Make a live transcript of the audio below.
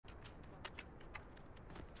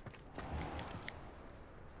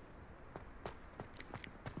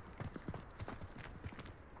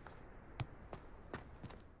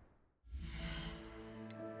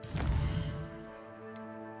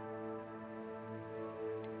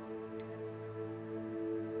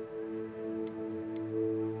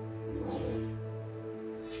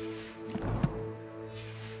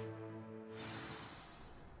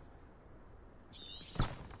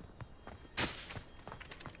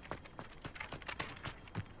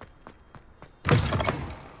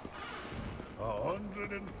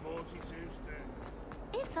142 steps.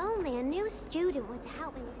 If only a new student were to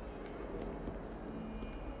help me with...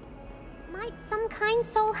 Might some kind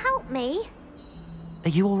soul help me? Are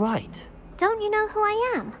you alright? Don't you know who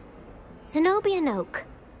I am? Zenobia Noak,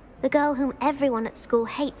 the girl whom everyone at school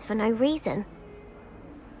hates for no reason.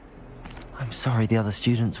 I'm sorry the other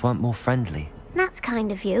students weren't more friendly. That's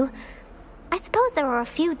kind of you. I suppose there are a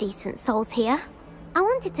few decent souls here. I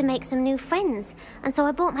wanted to make some new friends, and so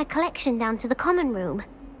I brought my collection down to the common room.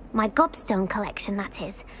 My gobstone collection, that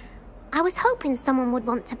is. I was hoping someone would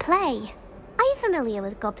want to play. Are you familiar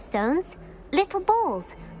with gobstones? Little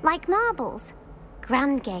balls, like marbles.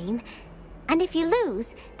 Grand game. And if you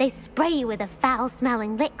lose, they spray you with a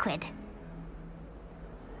foul-smelling liquid.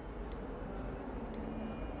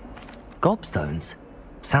 Gobstones?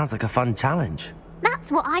 Sounds like a fun challenge.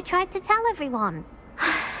 That's what I tried to tell everyone.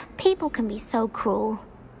 People can be so cruel.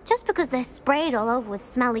 Just because they're sprayed all over with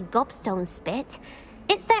smelly gobstone spit,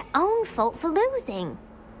 it's their own fault for losing.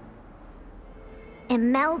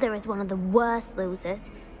 Imelda is one of the worst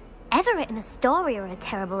losers. Everett and Astoria are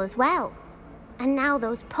terrible as well. And now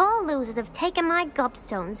those poor losers have taken my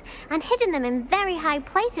gobstones and hidden them in very high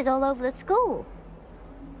places all over the school.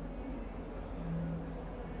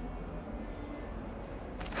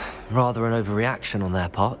 Rather an overreaction on their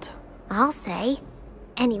part. I'll say.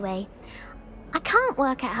 Anyway, I can't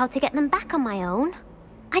work out how to get them back on my own.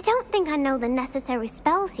 I don't think I know the necessary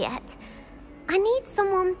spells yet. I need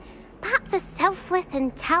someone, perhaps a selfless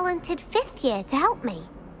and talented fifth year to help me.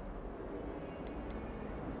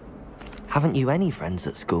 Haven't you any friends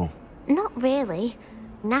at school? Not really.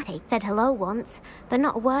 Natty said hello once, but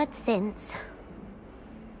not a word since.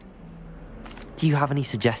 Do you have any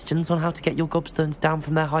suggestions on how to get your gobstones down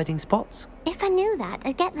from their hiding spots? If I knew that,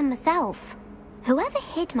 I'd get them myself. Whoever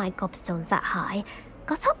hid my gobstones that high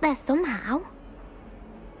got up there somehow.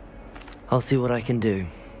 I'll see what I can do.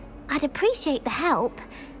 I'd appreciate the help.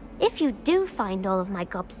 If you do find all of my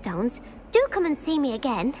gobstones, do come and see me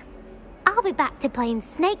again. I'll be back to playing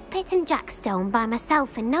Snake Pit and Jackstone by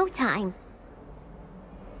myself in no time.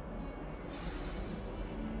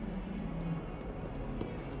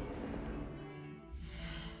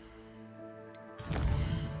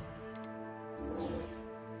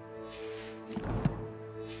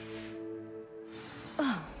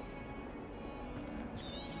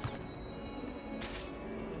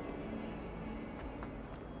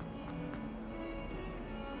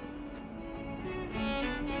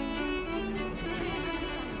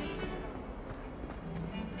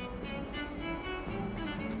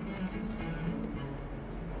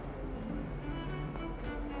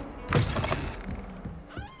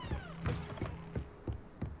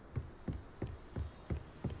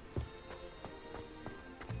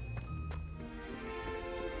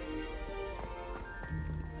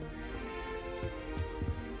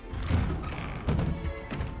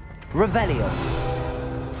 Revelio.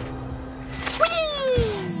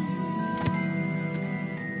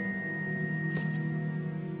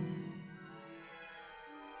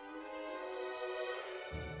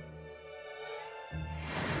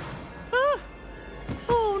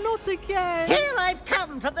 Oh, not again! Here I've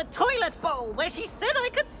come from the toilet bowl where she said I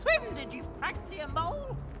could swim, did you praxia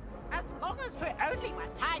mole? As long as we're only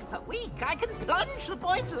 1 time per week, I can plunge the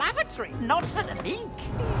boys' lavatory, not for the meek.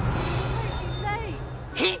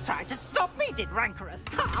 He tried to stop me, did rancorous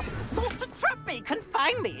carp, sought to trap me,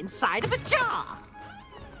 confine me inside of a jar.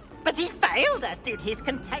 But he failed, as did his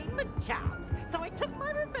containment charms, so I took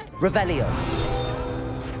my revenge. Revelio.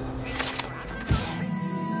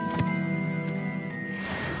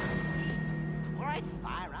 Or I'd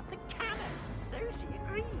fire up the cannon, so she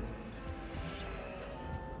agreed.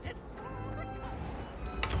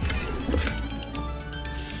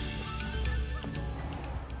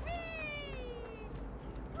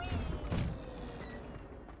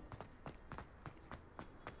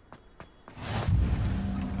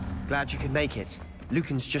 Glad you could make it.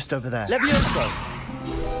 Lucan's just over there. Levioso.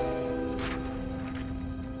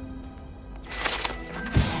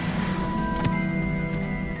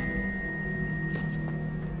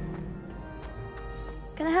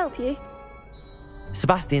 Can I help you?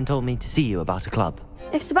 Sebastian told me to see you about a club.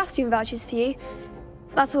 If Sebastian vouches for you,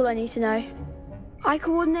 that's all I need to know. I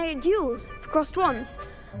coordinate duels for crossed ones.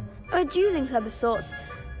 A dueling club of sorts.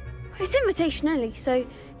 It's invitation only, so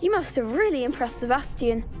you must have really impressed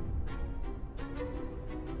Sebastian.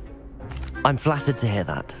 I'm flattered to hear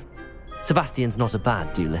that. Sebastian's not a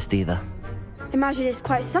bad duelist either. Imagine it's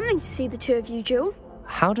quite something to see the two of you duel.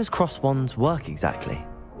 How does cross wands work exactly?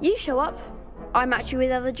 You show up, I match you with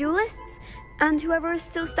other duelists, and whoever is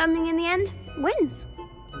still standing in the end wins.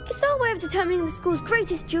 It's our way of determining the school's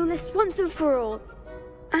greatest duelist once and for all.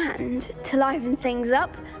 And to liven things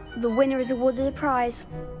up, the winner is awarded a prize.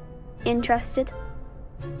 Interested?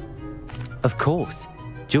 Of course.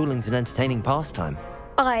 Dueling's an entertaining pastime.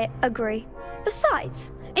 I agree.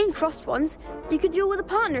 Besides, in crossed ones, you could duel with a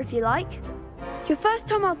partner if you like. Your first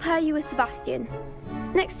time I'll pair you with Sebastian.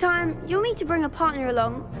 Next time, you'll need to bring a partner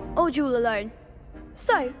along, or duel alone.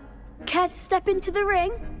 So, care to step into the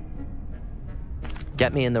ring?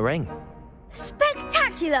 Get me in the ring.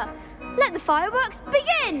 Spectacular! Let the fireworks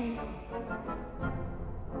begin!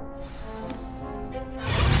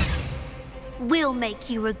 We'll make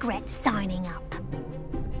you regret signing up.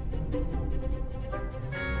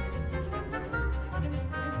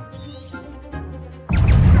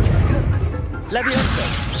 Leviosa!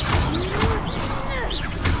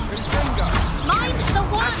 Mind the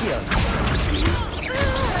one! Accio!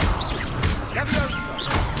 Leviosa!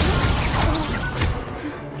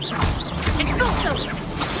 Expulso!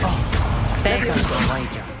 There goes the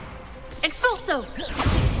wager. Expulso!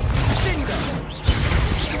 Cinder!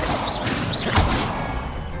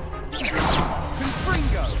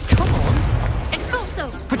 Confringo! Come on! Expulso!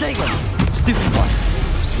 Protego! Stupid one!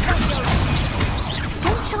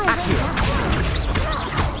 Don't shy away Accio! now.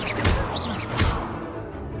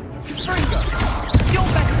 Confringo!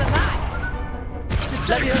 You're better than that!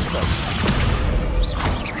 Leviosa!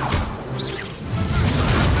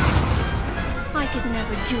 I could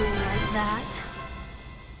never duel like that.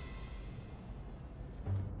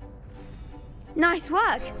 Nice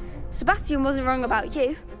work. Sebastian wasn't wrong about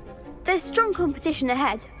you. There's strong competition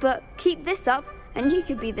ahead, but keep this up and you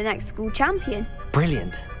could be the next school champion.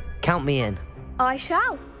 Brilliant. Count me in. I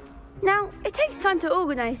shall. Now, it takes time to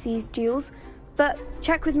organise these duels, but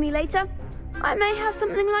check with me later. I may have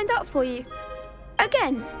something lined up for you.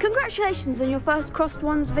 Again, congratulations on your first Crossed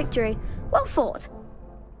Ones victory. Well fought.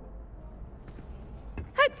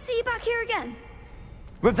 Hope to see you back here again.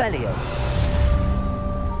 Revelio.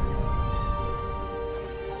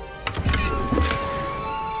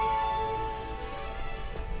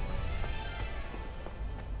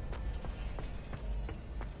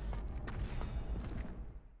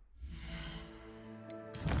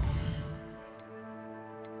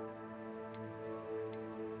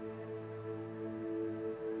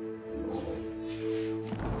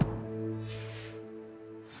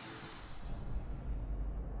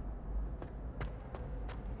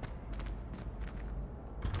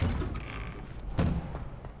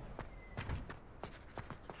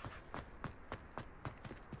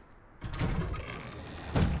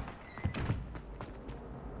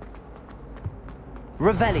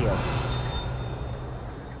 Revelio.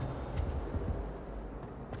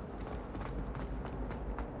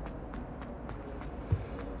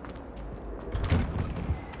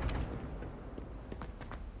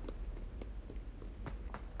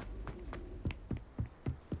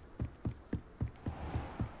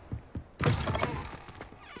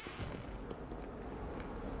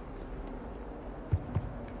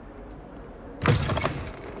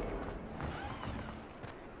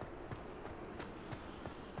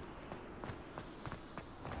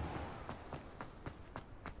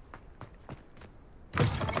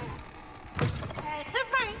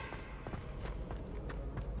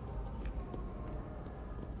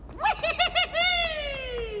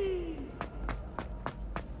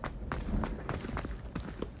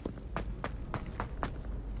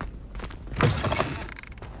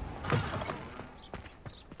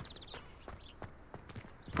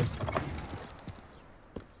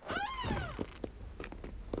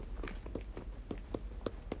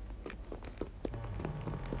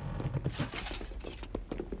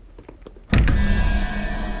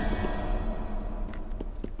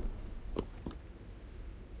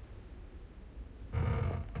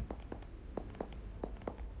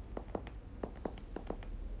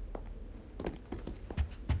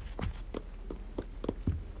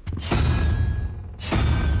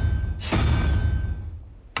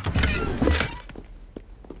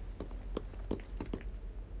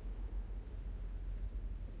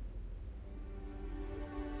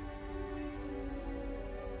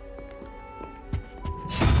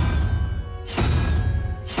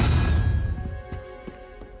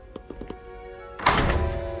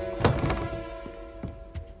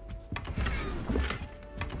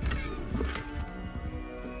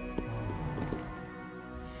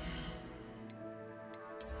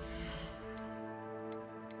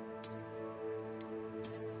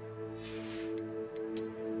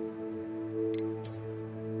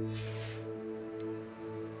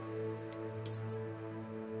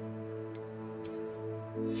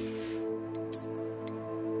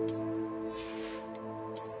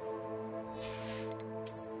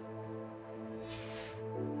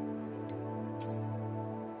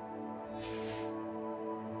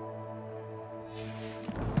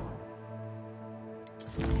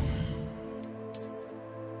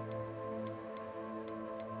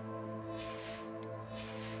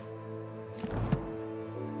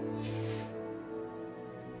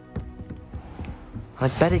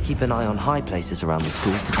 I'd better keep an eye on high places around the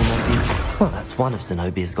school for Zenobia's... Well, that's one of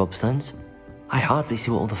Zenobia's gobstones. I hardly see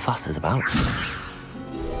what all the fuss is about.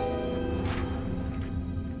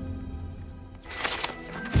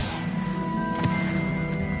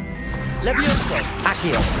 Levioso!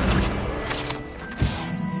 Accio!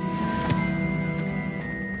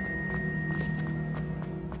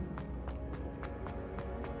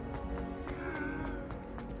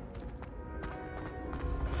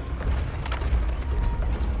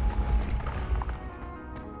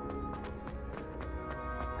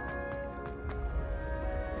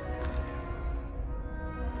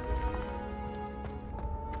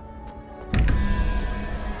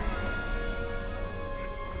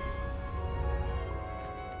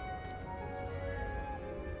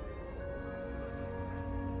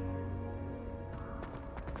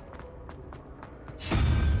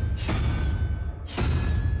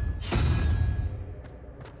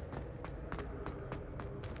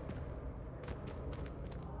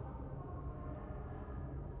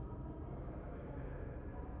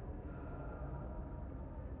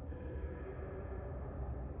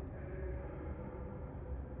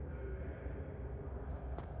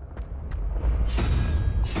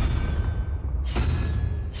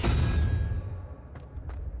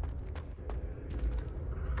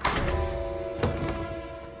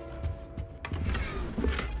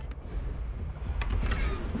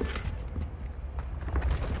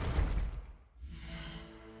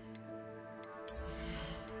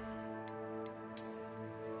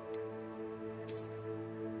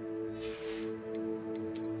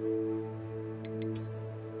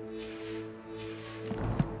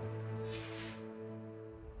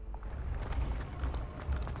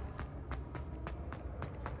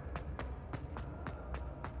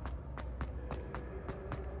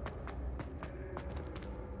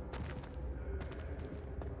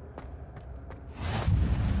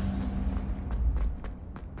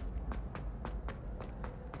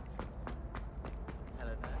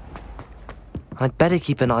 I'd better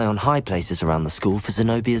keep an eye on high places around the school for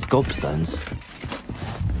Zenobia's gobstones.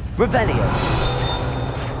 Revelio!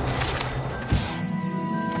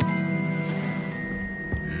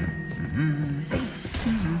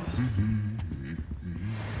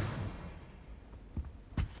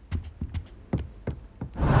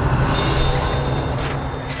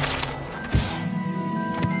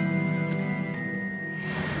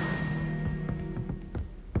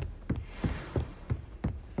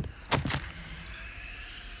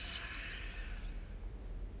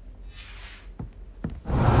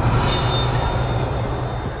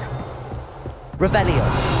 Revelio!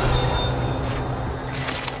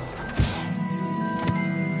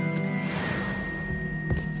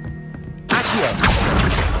 Accio!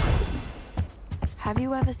 Have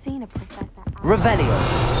you ever seen a Professor?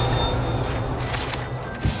 Revelio!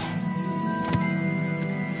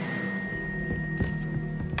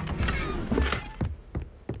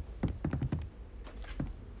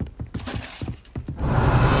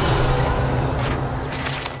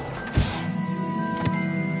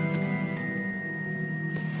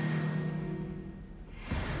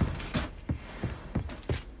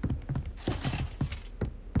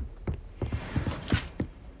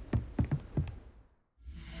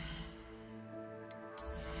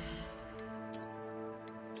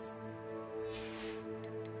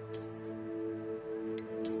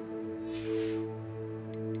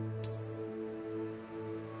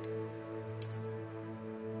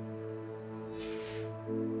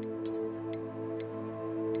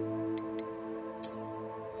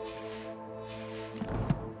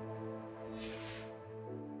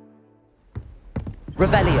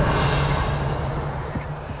 Revelio!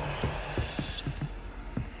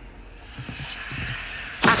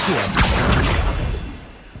 Accio!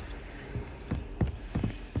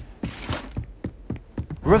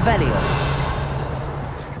 Revelio!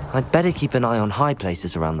 I'd better keep an eye on high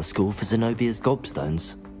places around the school for Zenobia's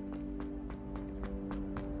gobstones.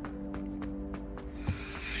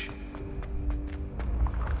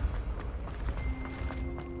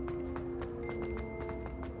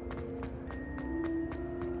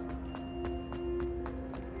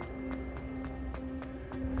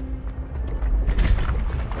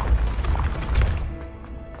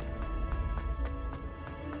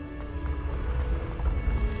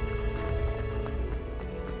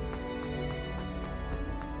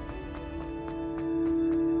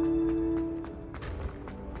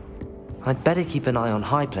 I'd better keep an eye on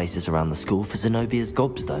high places around the school for Zenobia's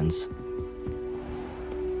gobstones.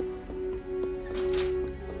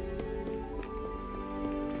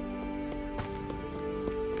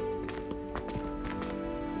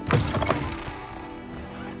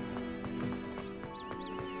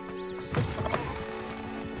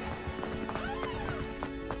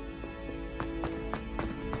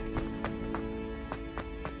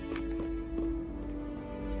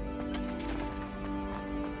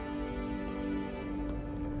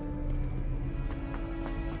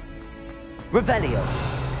 Revelio.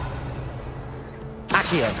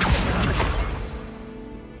 Accio.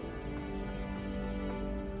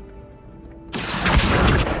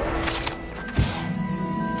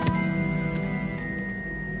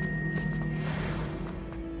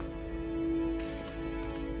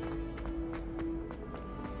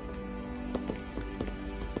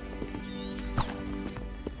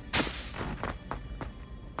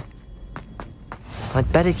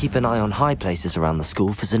 I'd better keep an eye on high places around the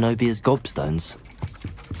school for Zenobia's gobstones.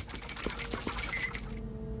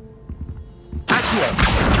 Accio!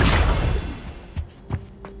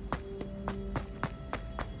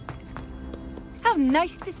 How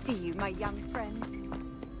nice to see you, my young friend.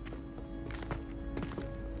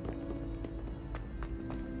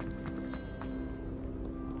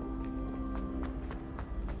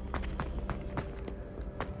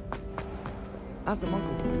 As the monk.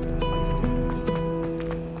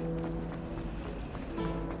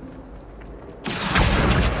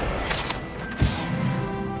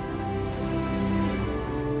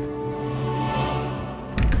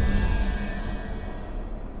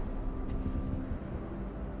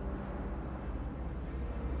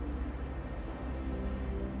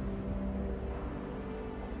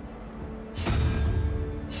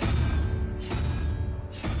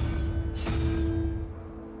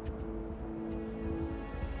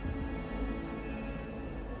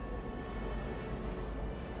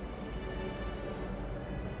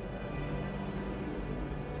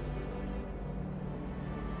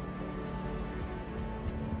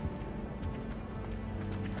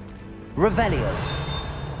 Revelio.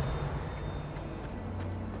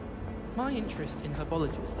 My interest in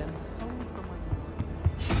herbology stems solely from my...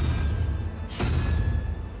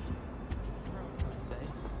 I say.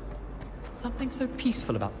 Something so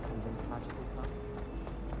peaceful about tending magical plants.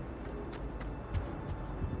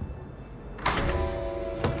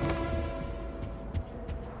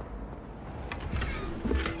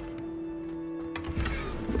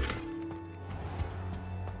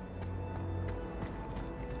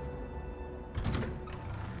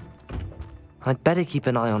 I'd better keep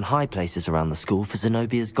an eye on high places around the school for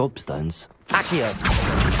Zenobia's gobstones. Accio!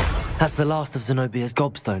 That's the last of Zenobia's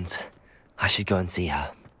gobstones. I should go and see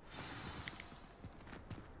her.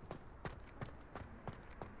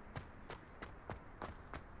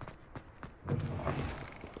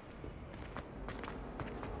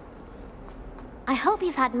 I hope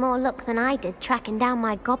you've had more luck than I did tracking down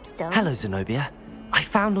my gobstone. Hello, Zenobia. I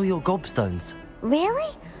found all your gobstones.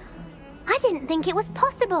 Really? I didn't think it was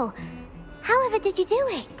possible. However did you do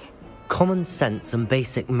it? Common sense and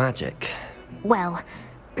basic magic. Well,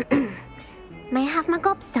 may I have my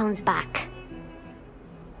gobstones back?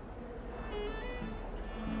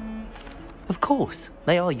 Of course.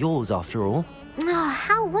 They are yours after all. Oh,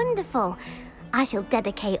 how wonderful. I shall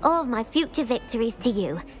dedicate all of my future victories to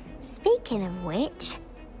you. Speaking of which,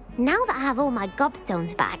 now that I have all my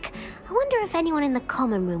gobstones back, I wonder if anyone in the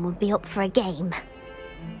common room would be up for a game.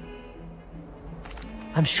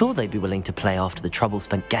 I'm sure they'd be willing to play after the trouble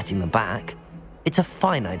spent getting them back. It's a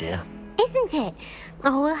fine idea. Isn't it?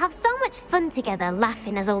 Oh, we'll have so much fun together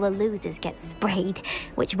laughing as all the losers get sprayed,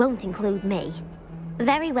 which won't include me.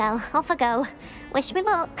 Very well, off I go. Wish me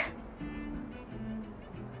luck.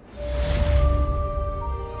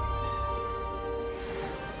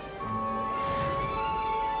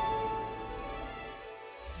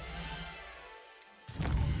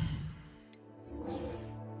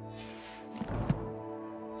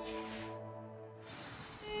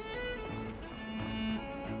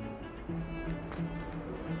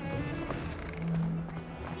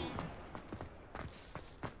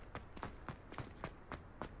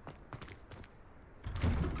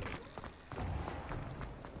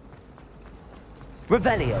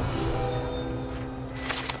 Revelio.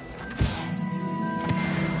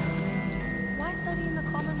 Why study in the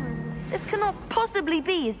common room? This cannot possibly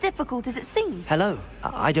be as difficult as it seems. Hello.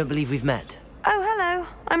 I don't believe we've met. Oh, hello.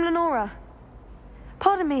 I'm Lenora.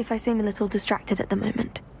 Pardon me if I seem a little distracted at the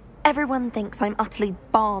moment. Everyone thinks I'm utterly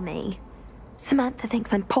balmy. Samantha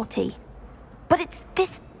thinks I'm potty. But it's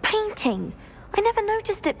this painting. I never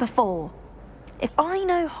noticed it before. If I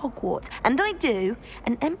know Hogwarts, and I do,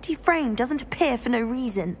 an empty frame doesn't appear for no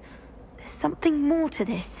reason. There's something more to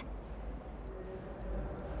this.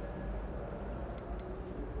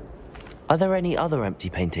 Are there any other empty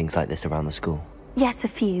paintings like this around the school? Yes, a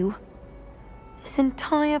few. This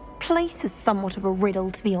entire place is somewhat of a riddle,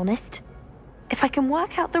 to be honest. If I can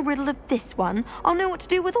work out the riddle of this one, I'll know what to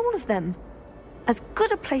do with all of them. As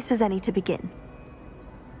good a place as any to begin.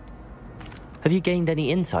 Have you gained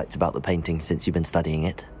any insights about the painting since you've been studying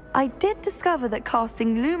it? I did discover that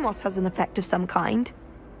casting Lumos has an effect of some kind.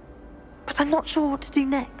 but I'm not sure what to do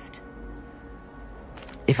next.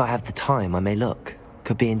 If I have the time, I may look.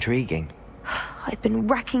 Could be intriguing. I've been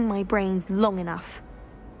racking my brains long enough.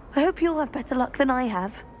 I hope you'll have better luck than I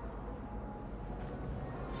have.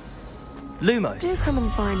 Lumos! Do come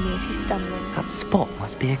and find me if you're stumbling. That spot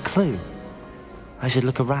must be a clue. I should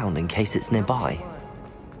look around in case it's nearby.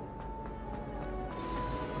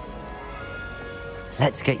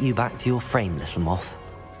 Let's get you back to your frame, little moth.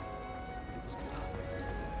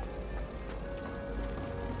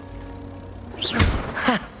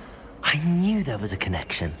 Ha! I knew there was a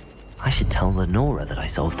connection. I should tell Lenora that I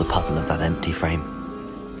solved the puzzle of that empty frame.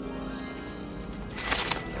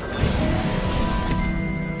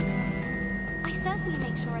 I certainly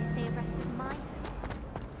make sure I stay abreast of my...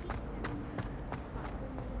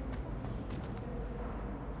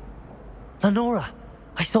 Lenora!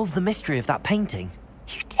 I solved the mystery of that painting.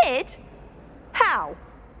 You did? How?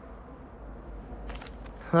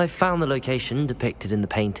 I found the location depicted in the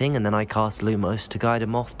painting, and then I cast Lumos to guide a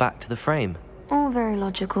moth back to the frame. All very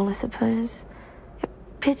logical, I suppose.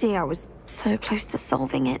 Pity I was so close to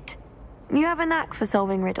solving it. You have a knack for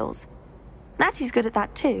solving riddles. Natty's good at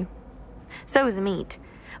that too. So is Meat,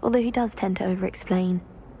 although he does tend to over-explain.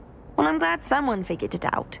 Well, I'm glad someone figured it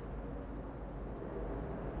out.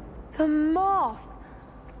 The moth!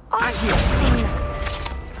 I've seen that.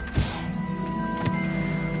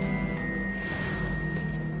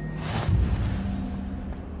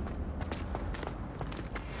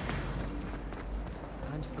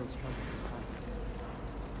 I'm still struggling.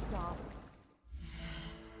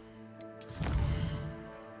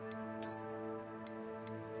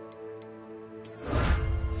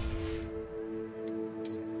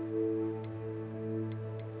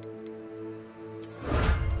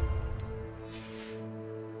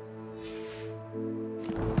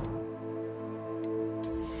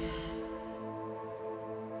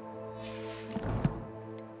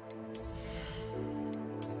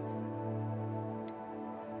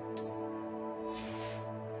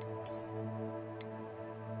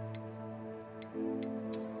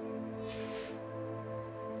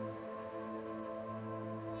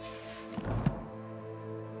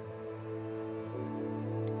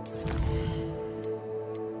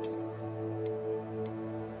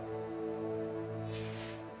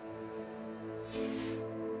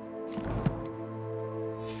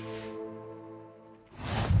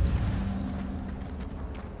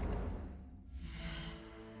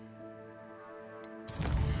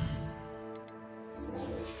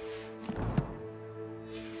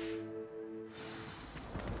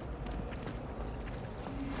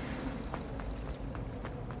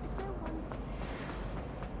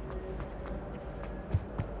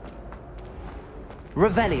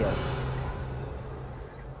 Revelio.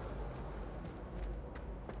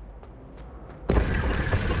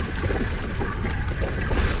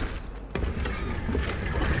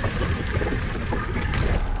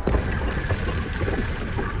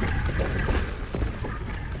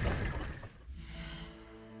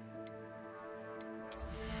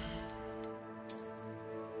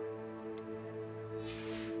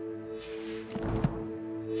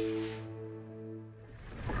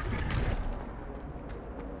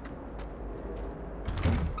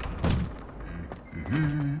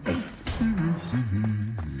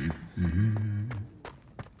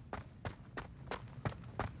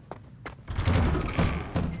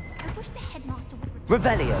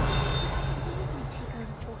 Revelio.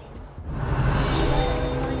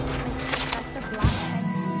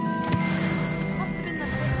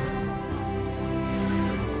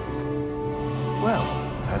 Well,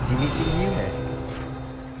 fancy meeting you here.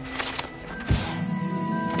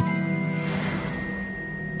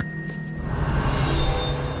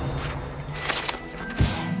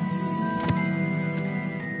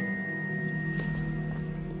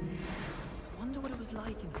 Wonder what it was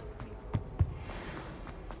like in...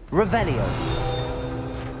 Revelio.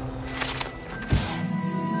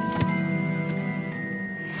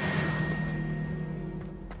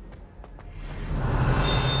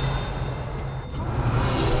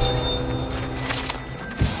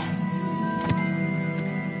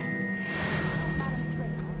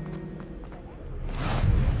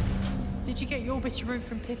 Did you get your bit of room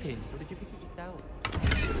from Pippin's, or did you pick it yourself?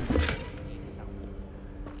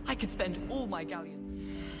 I could spend all my galleons...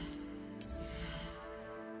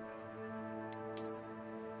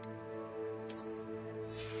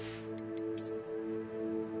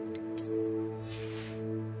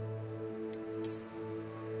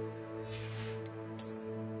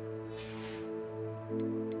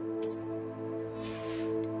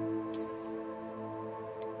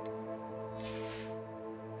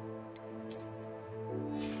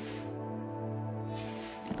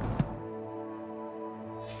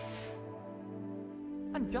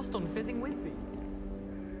 just on fizzing Whitby.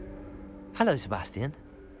 Hello, Sebastian.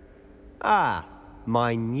 Ah,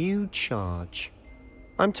 my new charge.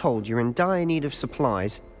 I'm told you're in dire need of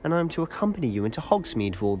supplies, and I'm to accompany you into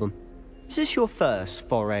Hogsmeade for them. Is this your first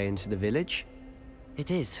foray into the village?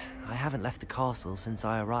 It is. I haven't left the castle since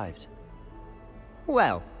I arrived.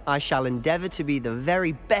 Well, I shall endeavour to be the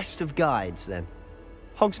very best of guides, then.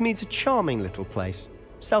 Hogsmeade's a charming little place,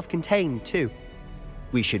 self-contained too.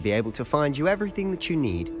 We should be able to find you everything that you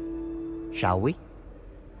need. Shall we?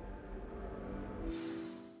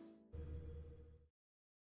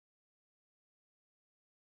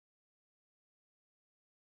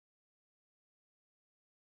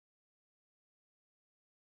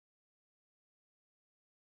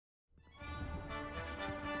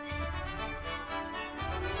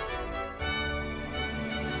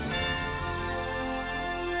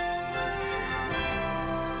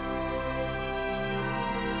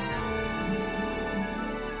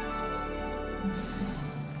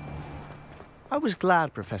 I was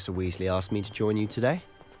glad Professor Weasley asked me to join you today.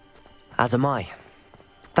 As am I.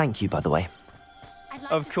 Thank you, by the way.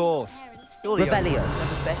 Of course. You're the only Revelio. one who's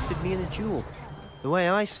ever bested me in a duel. The way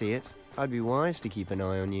I see it, I'd be wise to keep an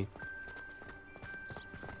eye on you.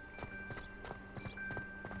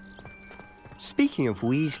 Speaking of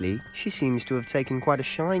Weasley, she seems to have taken quite a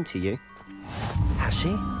shine to you. Has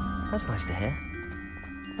she? That's nice to hear.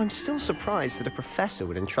 I'm still surprised that a professor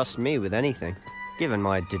would entrust me with anything, given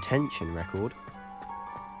my detention record.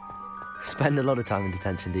 Spend a lot of time in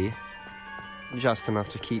detention, do you? Just enough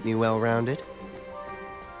to keep me well-rounded.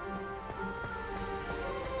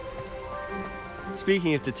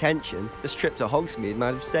 Speaking of detention, this trip to Hogsmeade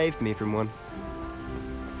might have saved me from one.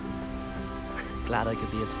 Glad I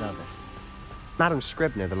could be of service. Madam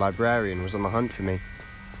Scribner, the librarian, was on the hunt for me,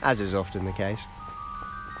 as is often the case.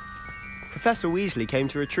 Professor Weasley came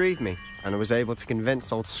to retrieve me, and I was able to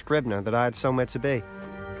convince old Scribner that I had somewhere to be.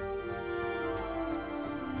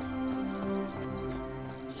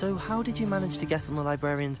 So how did you manage to get on the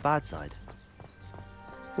librarian's bad side?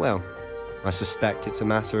 Well, I suspect it's a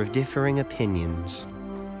matter of differing opinions.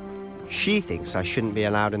 She thinks I shouldn't be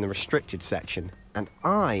allowed in the restricted section, and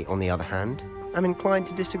I, on the other hand, am inclined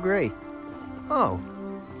to disagree. Oh,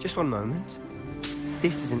 just one moment.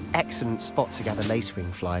 This is an excellent spot to gather lacewing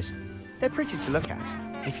flies. They're pretty to look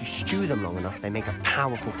at. If you stew them long enough, they make a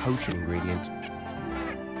powerful potion ingredient.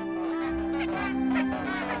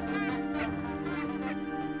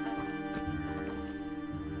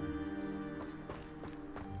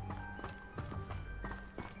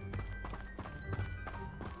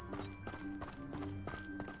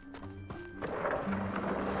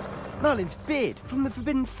 Merlin's beard from the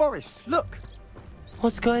Forbidden Forest. Look!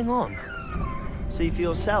 What's going on? See for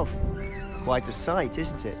yourself. Quite a sight,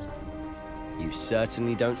 isn't it? You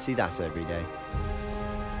certainly don't see that every day.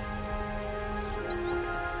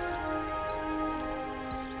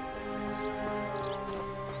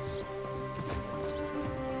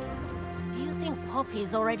 Do you think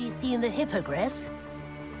Poppy's already seen the hippogriffs?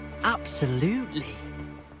 Absolutely.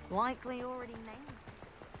 Likely already named.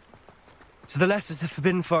 To the left is the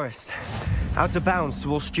Forbidden Forest. Out of bounds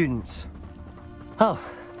to all students. Oh,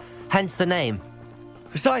 hence the name.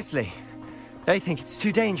 Precisely. They think it's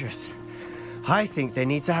too dangerous. I think they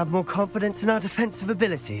need to have more confidence in our defensive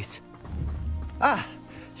abilities. Ah,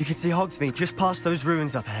 you can see Hogsmeade just past those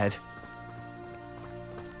ruins up ahead.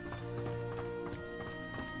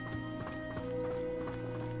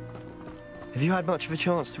 Have you had much of a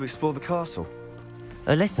chance to explore the castle?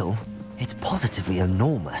 A little. It's positively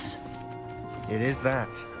enormous. It is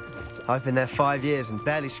that. I've been there 5 years and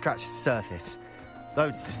barely scratched the surface.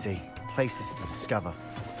 Loads to see, places to discover.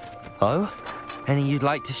 Oh? Any you'd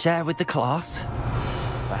like to share with the class?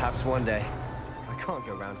 Perhaps one day. I can't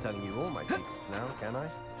go around telling you all my secrets now, can I?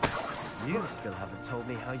 You still haven't told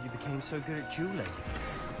me how you became so good at dueling.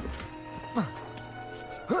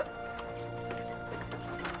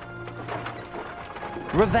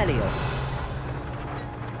 Revelio.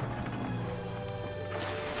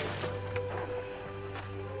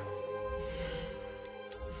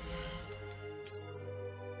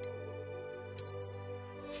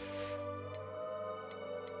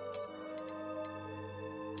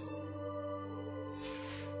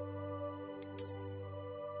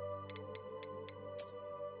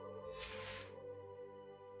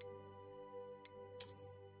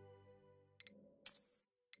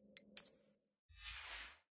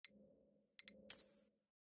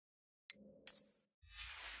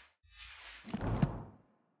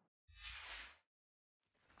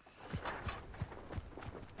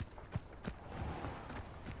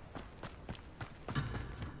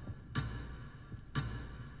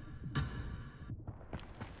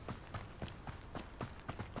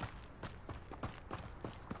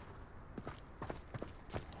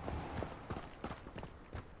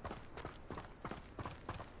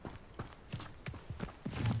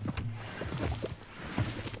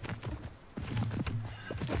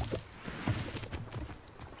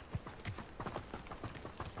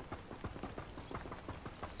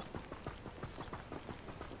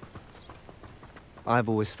 I've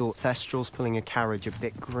always thought Thestrals pulling a carriage a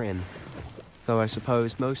bit grim. Though I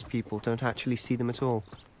suppose most people don't actually see them at all.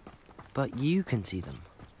 But you can see them.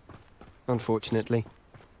 Unfortunately.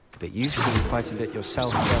 But you've seen quite a bit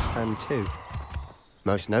yourself firsthand too.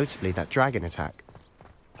 Most notably that dragon attack.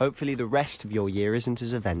 Hopefully the rest of your year isn't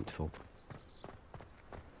as eventful.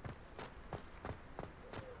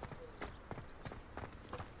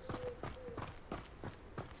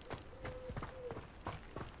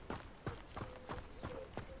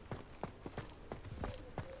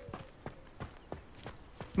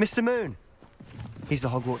 Mr. Moon! He's the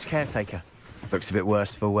Hogwarts caretaker. Looks a bit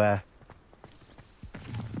worse for wear.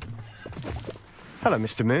 Hello,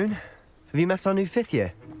 Mr. Moon. Have you met our new 5th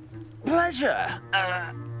year? Pleasure.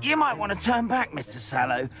 You might want to turn back, Mr.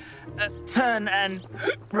 Sallow. Turn and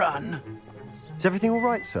run. Is everything all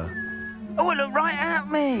right, sir? Oh, look right at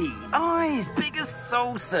me. Eyes big as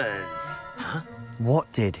saucers. Huh?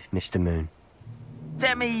 What did, Mr. Moon?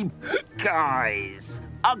 Guys.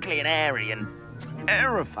 Ugly and airy and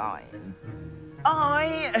terrifying.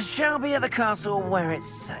 I shall be at the castle where it's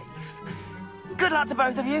safe. Good luck to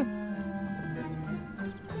both of you.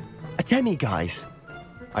 A demi-guise?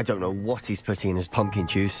 I don't know what he's putting in his pumpkin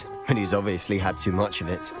juice, but he's obviously had too much of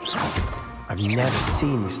it. I've never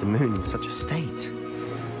seen Mr. Moon in such a state.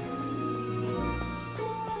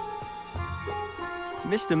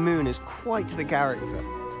 Mr. Moon is quite the character.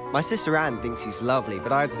 My sister Anne thinks he's lovely,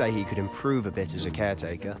 but I'd say he could improve a bit as a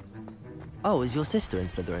caretaker. Oh, is your sister in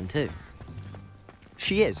Slytherin too?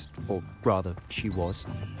 She is, or rather, she was.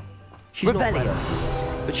 She's not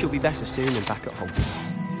well, but she'll be better soon and back at Hogwarts.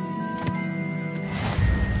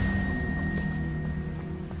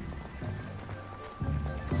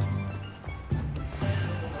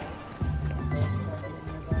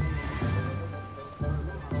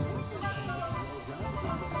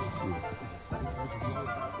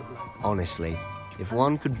 Honestly, if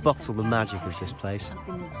one could bottle the magic of this place,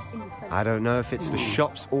 I don't know if it's the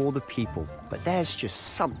shops or the people, but there's just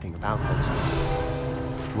something about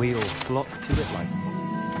Hogsmeade. We all flock to it like...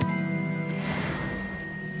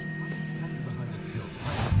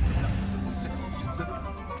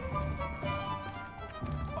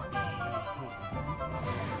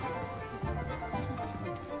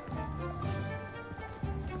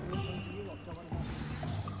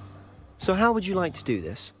 So how would you like to do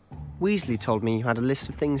this? Weasley told me you had a list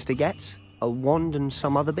of things to get. A wand and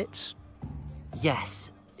some other bits? Yes.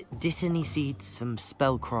 Dittany seeds, some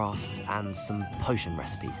spellcrafts, and some potion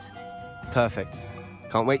recipes. Perfect.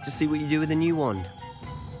 Can't wait to see what you do with the new wand.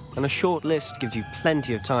 And a short list gives you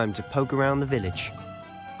plenty of time to poke around the village.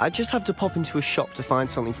 I just have to pop into a shop to find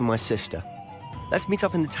something for my sister. Let's meet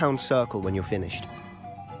up in the town circle when you're finished.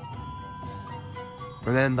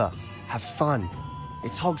 Remember, have fun.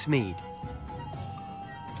 It's Hogsmeade.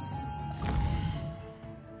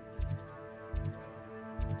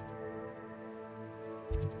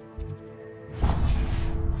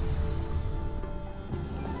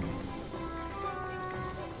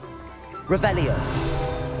 Revelio.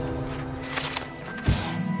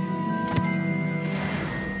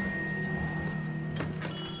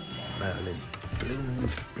 Merlin,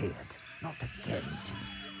 bloomed beard, not again.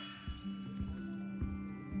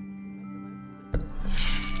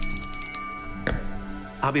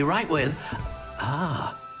 I'll be right with...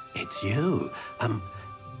 Ah, it's you.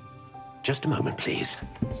 Just a moment, please.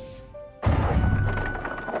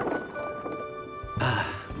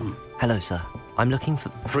 Hello, sir. I'm looking for...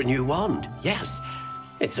 For a new wand, yes.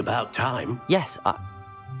 It's about time. Yes,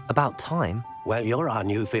 about time? Well, you're our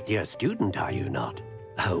new 5th-year student, are you not?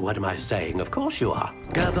 Oh, what am I saying? Of course you are.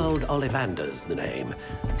 Gerbold Ollivander's the name.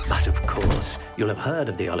 But of course, you'll have heard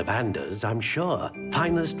of the Ollivanders, I'm sure.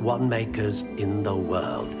 Finest wand makers in the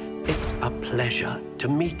world. It's a pleasure to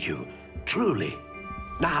meet you, truly.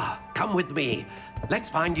 Now, come with me. Let's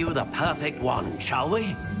find you the perfect wand, shall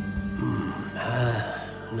we?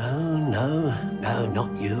 No,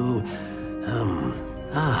 not you.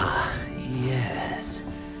 Yes.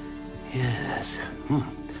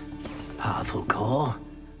 Powerful core.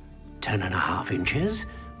 10.5 inches.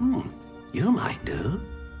 You might do.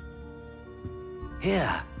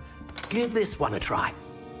 Here, give this one a try.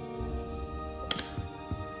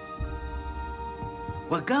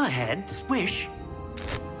 Well, go ahead, swish.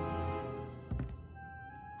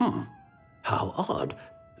 How odd.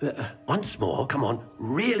 Once more, come on,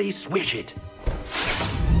 really swish it.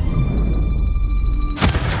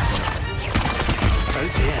 Oh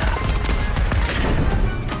dear.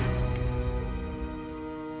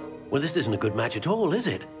 Well, this isn't a good match at all, is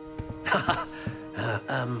it?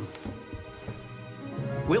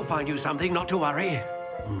 We'll find you something, not to worry.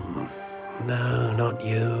 No, not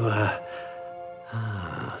you.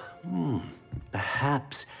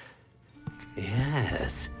 perhaps...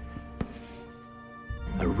 Yes.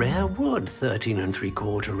 A rare wood, 13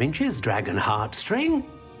 3/4 inches, dragon heartstring.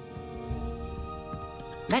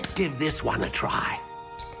 Let's give this one a try.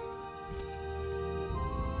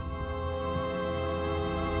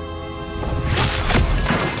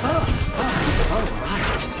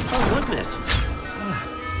 Oh, goodness.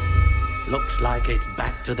 Looks like it's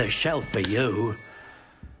back to the shelf for you.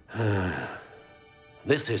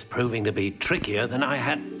 This is proving to be trickier than I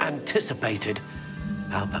had anticipated.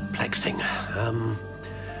 How perplexing.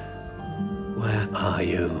 Where are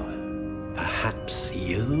you? Perhaps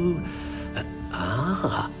you?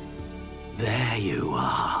 There you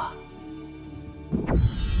are.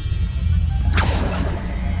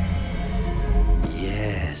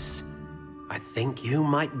 Yes. I think you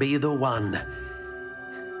might be the one.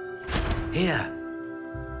 Here.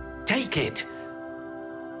 Take it.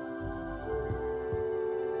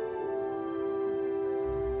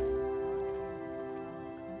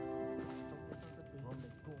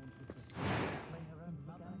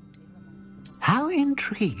 How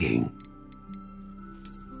intriguing.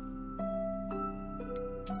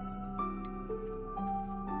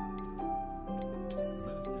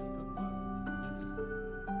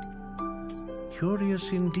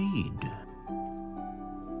 Curious indeed.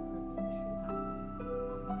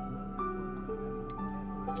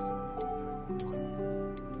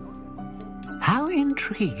 How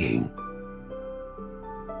intriguing.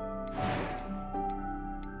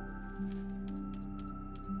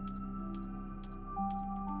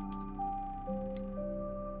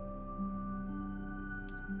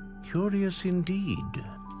 Curious indeed.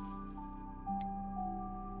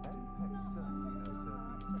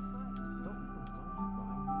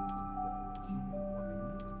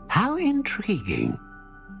 How intriguing.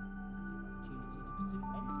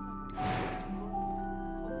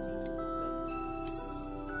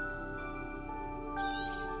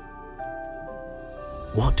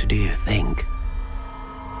 What do you think?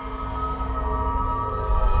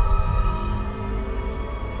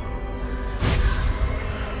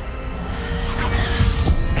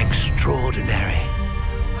 Extraordinary.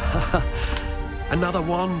 Another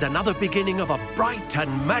wand, another beginning of a bright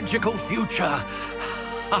and magical future.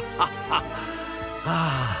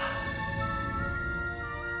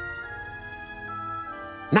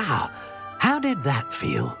 Now, how did that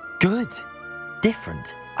feel? Good.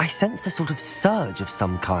 Different. I sensed a sort of surge of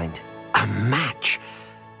some kind. A match.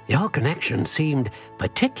 Your connection seemed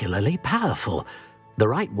particularly powerful. The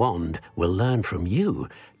right wand will learn from you,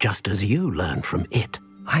 just as you learn from it.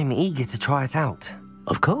 I'm eager to try it out.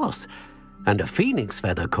 Of course. And a phoenix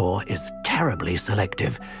feather core is terribly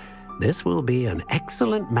selective. This will be an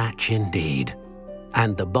excellent match indeed.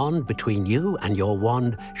 And the bond between you and your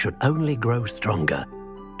wand should only grow stronger.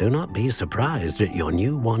 Do not be surprised at your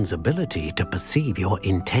new wand's ability to perceive your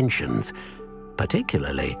intentions,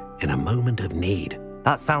 particularly in a moment of need.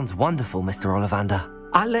 That sounds wonderful, Mr. Ollivander.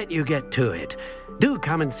 I'll let you get to it. Do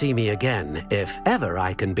come and see me again if ever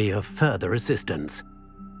I can be of further assistance.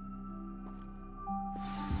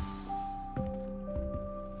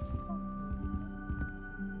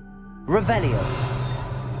 Revelio.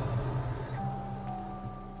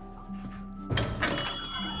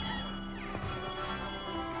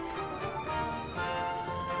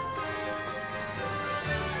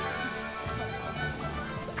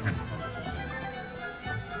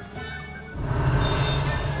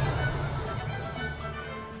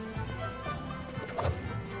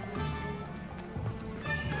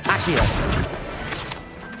 Accio.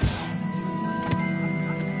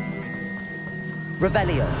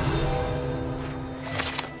 Revelio.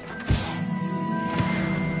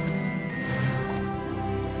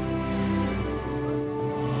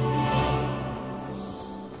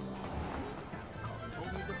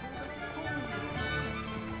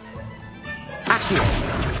 Accio.